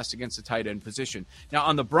not the best against the tight end position. Now,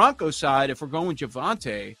 on the Broncos side, if we're going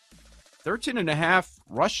Javonte, 13.5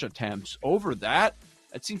 rush attempts over that.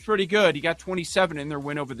 That seems pretty good. He got 27 in their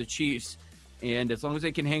win over the Chiefs. And as long as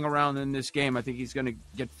they can hang around in this game, I think he's going to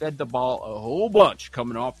get fed the ball a whole bunch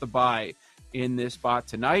coming off the bye in this spot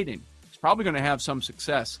tonight. And he's probably going to have some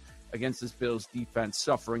success against this Bills defense,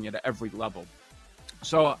 suffering at every level.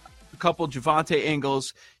 So a couple Javonte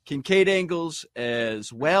angles, Kincaid angles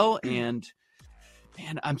as well. And,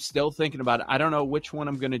 man, I'm still thinking about it. I don't know which one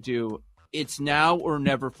I'm going to do. It's now or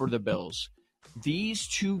never for the Bills. These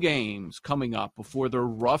two games coming up before the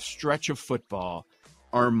rough stretch of football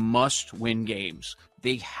are must-win games.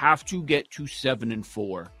 They have to get to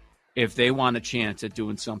 7-4 if they want a chance at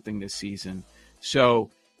doing something this season. So,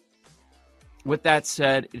 with that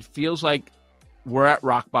said, it feels like we're at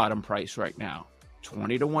rock bottom price right now.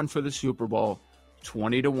 20-1 for the Super Bowl,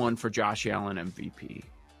 20-1 for Josh Allen MVP.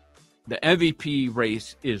 The MVP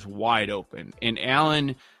race is wide open, and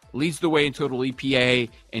Allen leads the way in total EPA,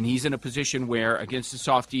 and he's in a position where, against a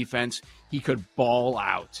soft defense, he could ball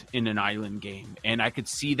out in an island game. And I could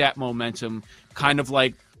see that momentum, kind of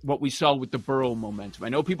like what we saw with the Burrow momentum. I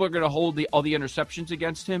know people are going to hold all the interceptions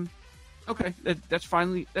against him. Okay, that's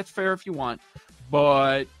fair if you want.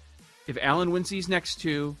 But if Allen wins these next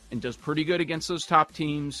two and does pretty good against those top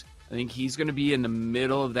teams, I think he's going to be in the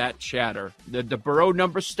middle of that chatter. The Burrow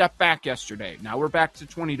numbers stepped back yesterday. Now we're back to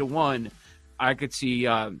 20-1. I could see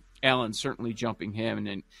Allen certainly jumping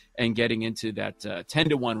him and getting into that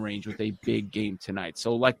 10-1 range with a big game tonight.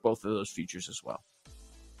 So like both of those features as well.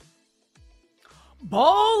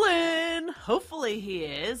 Ballin'! Hopefully he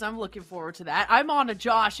is. I'm looking forward to that. I'm on a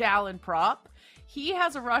Josh Allen prop. He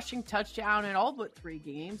has a rushing touchdown in all but 3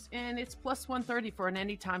 games, and it's plus 130 for an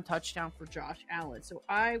anytime touchdown for Josh Allen. So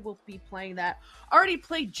I will be playing that. Already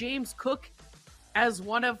played James Cook as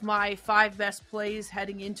one of my 5 best plays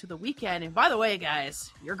heading into the weekend. And by the way,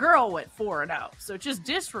 guys, your girl went 4-0. So just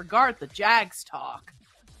disregard the Jags talk,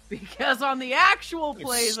 because on the actual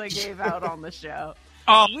plays I gave out on the show,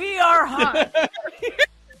 we are hot.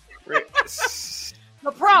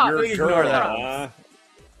 The prop. Your girl,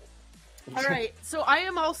 All right, so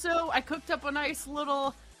I cooked up a nice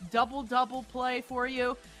little double play for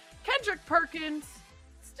you. Kendrick Perkins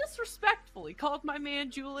disrespectfully called my man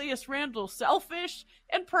Julius Randle selfish,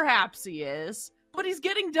 and perhaps he is, but he's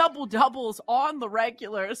getting doubles on the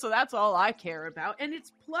regular, so that's all I care about. And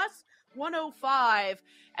it's plus 105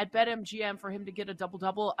 at BetMGM for him to get a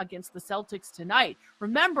double against the Celtics tonight.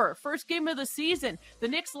 Remember, first game of the season, the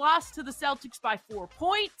Knicks lost to the Celtics by 4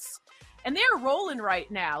 points. And they're rolling right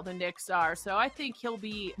now, the Knicks are. So I think he'll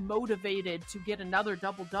be motivated to get another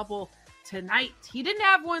double tonight. He didn't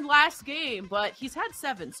have one last game, but he's had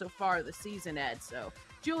 7 so far this season, Ed. So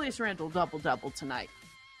Julius Randle double tonight.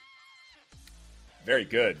 Very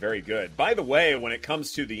good, very good. By the way, when it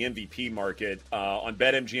comes to the MVP market, on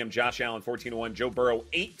BetMGM, Josh Allen 14-1, Joe Burrow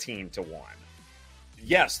 18-1.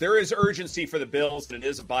 Yes, there is urgency for the Bills, and it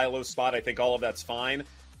is a buy low spot. I think all of that's fine.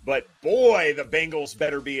 But boy, the Bengals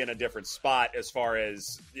better be in a different spot as far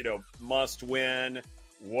as, must win.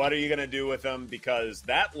 What are you going to do with them? Because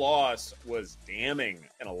that loss was damning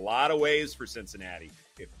in a lot of ways for Cincinnati.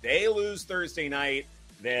 If they lose Thursday night,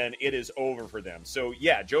 then it is over for them. So,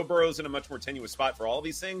 yeah, Joe Burrow's in a much more tenuous spot for all of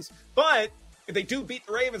these things. But if they do beat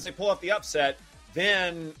the Ravens, they pull off the upset,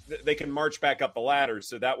 then they can march back up the ladder.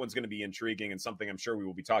 So that one's going to be intriguing and something I'm sure we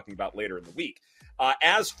will be talking about later in the week.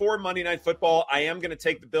 As for Monday Night Football, I am going to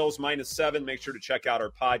take the Bills -7. Make sure to check out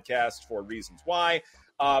our podcast for reasons why.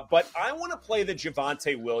 But I want to play the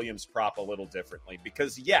Javonte Williams prop a little differently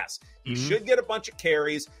because, yes, he should get a bunch of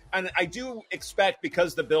carries. And I do expect,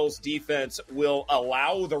 because the Bills' defense will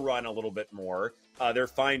allow the run a little bit more, they're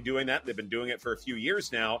fine doing that. They've been doing it for a few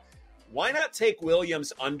years now. Why not take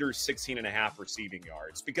Williams under 16.5 receiving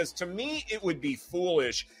yards? Because to me, it would be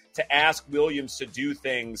foolish to ask Williams to do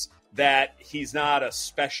things that he's not a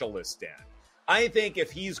specialist in. I think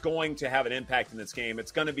if he's going to have an impact in this game,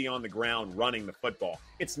 it's going to be on the ground running the football.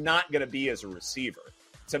 It's not going to be as a receiver.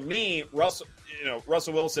 To me, Russell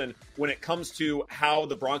Wilson, when it comes to how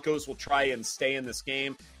the Broncos will try and stay in this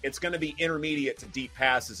game, it's going to be intermediate to deep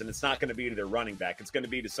passes, and it's not going to be to their running back. It's going to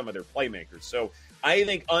be to some of their playmakers. So I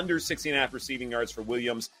think under 16.5 receiving yards for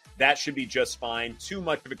Williams, that should be just fine. Too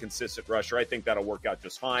much of a consistent rusher. I think that'll work out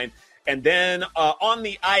just fine. And then on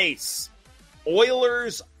the ice,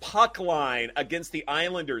 Oilers puck line against the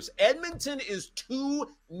Islanders. Edmonton is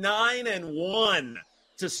 2-9-1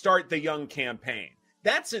 to start the young campaign.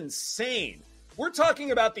 That's insane. We're talking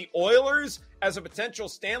about the Oilers as a potential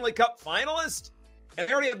Stanley Cup finalist, and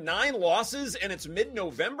they already have 9 losses, and it's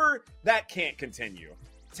mid-November? That can't continue.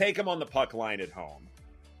 Take them on the puck line at home.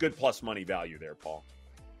 Good plus money value there, Paul.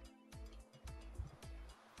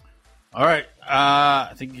 All right.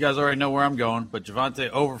 I think you guys already know where I'm going, but Javonte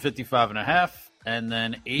over 55.5. And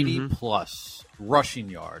then 80 plus rushing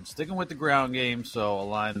yards. Sticking with the ground game, so a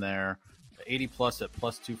line there. 80 plus at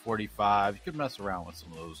plus 245. You could mess around with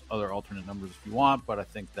some of those other alternate numbers if you want, but I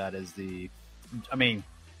think that is he's going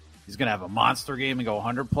to have a monster game and go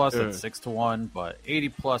 100 plus at 6-1, but 80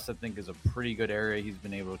 plus I think is a pretty good area he's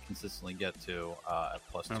been able to consistently get to at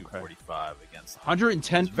plus 245 against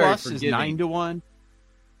 110 plus is 9-1.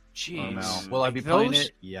 Jeez. Will I be playing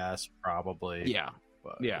it? Yes, probably. Yeah.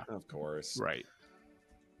 But, yeah. Of course. Right.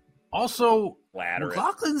 Also, Ladder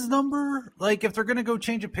McLaughlin's number, like if they're going to go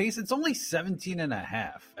change a pace, it's only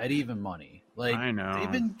 17.5 at even money. Like I know. They've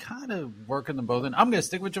been kind of working them both in. I'm going to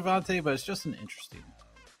stick with Javonte, but it's just an interesting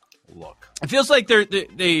look. It feels like that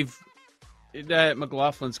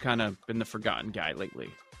McLaughlin's kind of been the forgotten guy lately.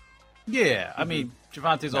 Yeah, I mean,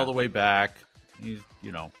 Javonte's all the way back. He's,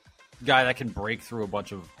 guy that can break through a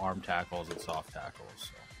bunch of arm tackles and soft tackles.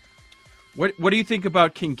 So. What do you think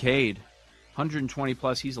about Kincaid? 120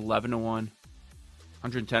 plus, he's 11-1.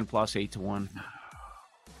 110 plus, 8-1.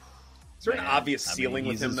 Is there an obvious ceiling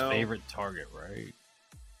with him, though? He's his favorite target, right?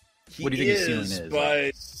 What do you think his ceiling is? But...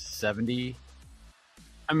 Like 70?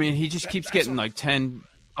 I mean, he just keeps getting like 10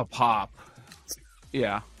 a pop.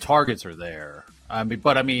 Yeah. Targets are there.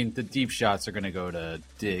 The deep shots are going to go to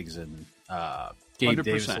Diggs and Gabe 100%.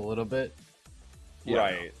 Davis a little bit. Yeah.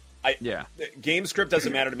 Right. Game script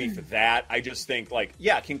doesn't matter to me for that. I just think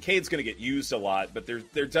Kincaid's going to get used a lot, but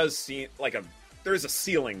there does seem like there's a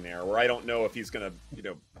ceiling there where I don't know if he's going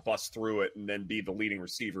to bust through it and then be the leading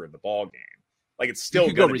receiver of the ball game. Like it's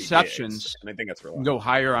still going to receptions, Diggs, and I think that's really go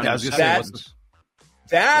higher on receptions.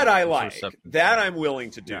 That I like. That I'm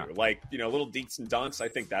willing to do. Yeah. Little deets and dunks. I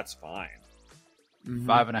think that's fine.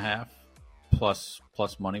 5.5 plus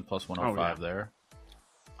money plus 105 there.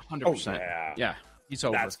 100%. Yeah. He's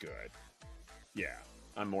over. That's good. Yeah,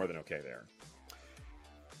 I'm more than okay there.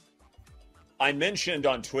 I mentioned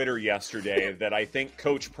on Twitter yesterday that I think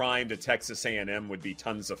Coach Prime to Texas A&M would be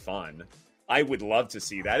tons of fun. I would love to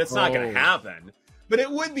see that. It's not going to happen, but it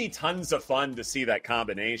would be tons of fun to see that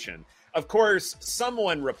combination. Of course,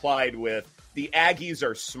 someone replied with, the Aggies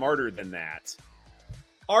are smarter than that.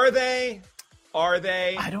 Are they?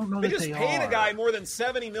 I don't know. They just paid a guy more than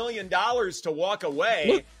 $70 million to walk away.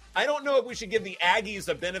 Look. I don't know if we should give the Aggies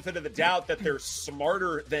the benefit of the doubt that they're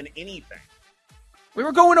smarter than anything. We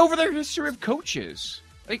were going over their history of coaches.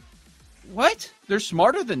 Like, what? They're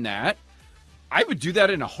smarter than that? I would do that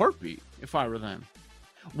in a heartbeat if I were them.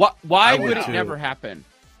 Why would it never happen?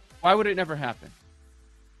 Why would it never happen?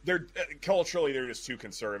 They're culturally, they're just too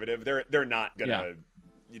conservative. They're not gonna,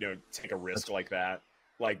 take a risk like that.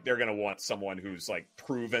 Like they're gonna want someone who's like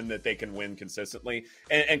proven that they can win consistently.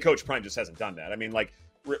 And Coach Prime just hasn't done that. I mean, like.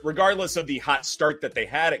 Regardless of the hot start that they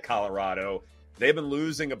had at Colorado, they've been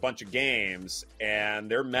losing a bunch of games,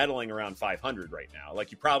 and they're meddling around 500 right now.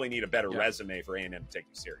 Like, you probably need a better resume for A&M to take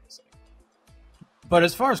you seriously. But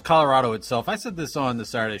as far as Colorado itself, I said this on the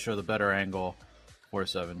Saturday show, The Better Angle,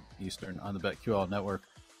 4/7 Eastern on the BetQL network.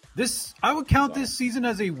 I would count this season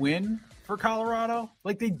as a win for Colorado.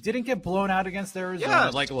 Like, they didn't get blown out against Arizona.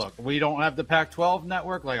 Yes. Like, look, we don't have the Pac-12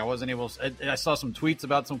 network. Like, I wasn't able I saw some tweets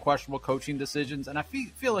about some questionable coaching decisions, and I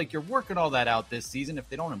feel like you're working all that out this season. If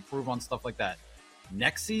they don't improve on stuff like that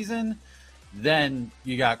next season, then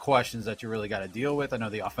you got questions that you really got to deal with. I know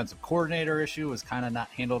the offensive coordinator issue was kind of not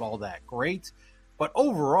handled all that great. But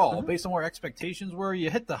overall, based on where expectations were, you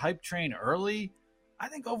hit the hype train early. I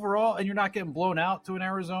think overall, and you're not getting blown out to an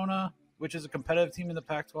Arizona, which is a competitive team in the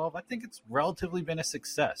Pac-12, I think it's relatively been a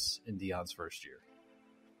success in Deion's first year.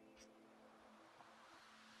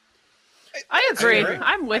 I agree.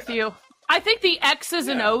 I'm with you. I think the X's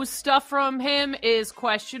and O's stuff from him is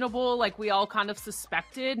questionable, like we all kind of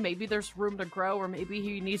suspected. Maybe there's room to grow, or maybe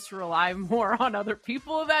he needs to rely more on other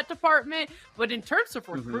people in that department. But in terms of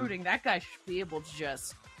recruiting, that guy should be able to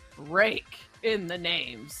just rake in the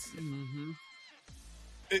names.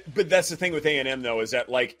 But that's the thing with A&M, though, is that,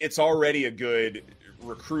 like, it's already a good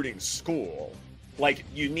recruiting school. Like,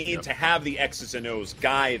 you need to have the X's and O's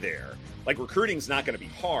guy there. Like, recruiting's not going to be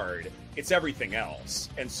hard. It's everything else.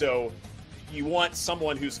 And so you want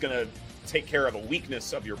someone who's going to take care of a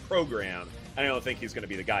weakness of your program. I don't think he's going to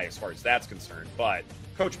be the guy as far as that's concerned. But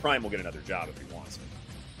Coach Prime will get another job if he wants it.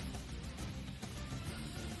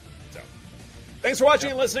 Thanks for watching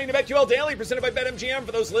and listening to BetQL Daily, presented by BetMGM.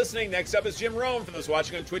 For those listening, next up is Jim Rome. For those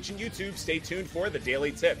watching on Twitch and YouTube, stay tuned for the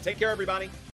Daily Tip. Take care, everybody.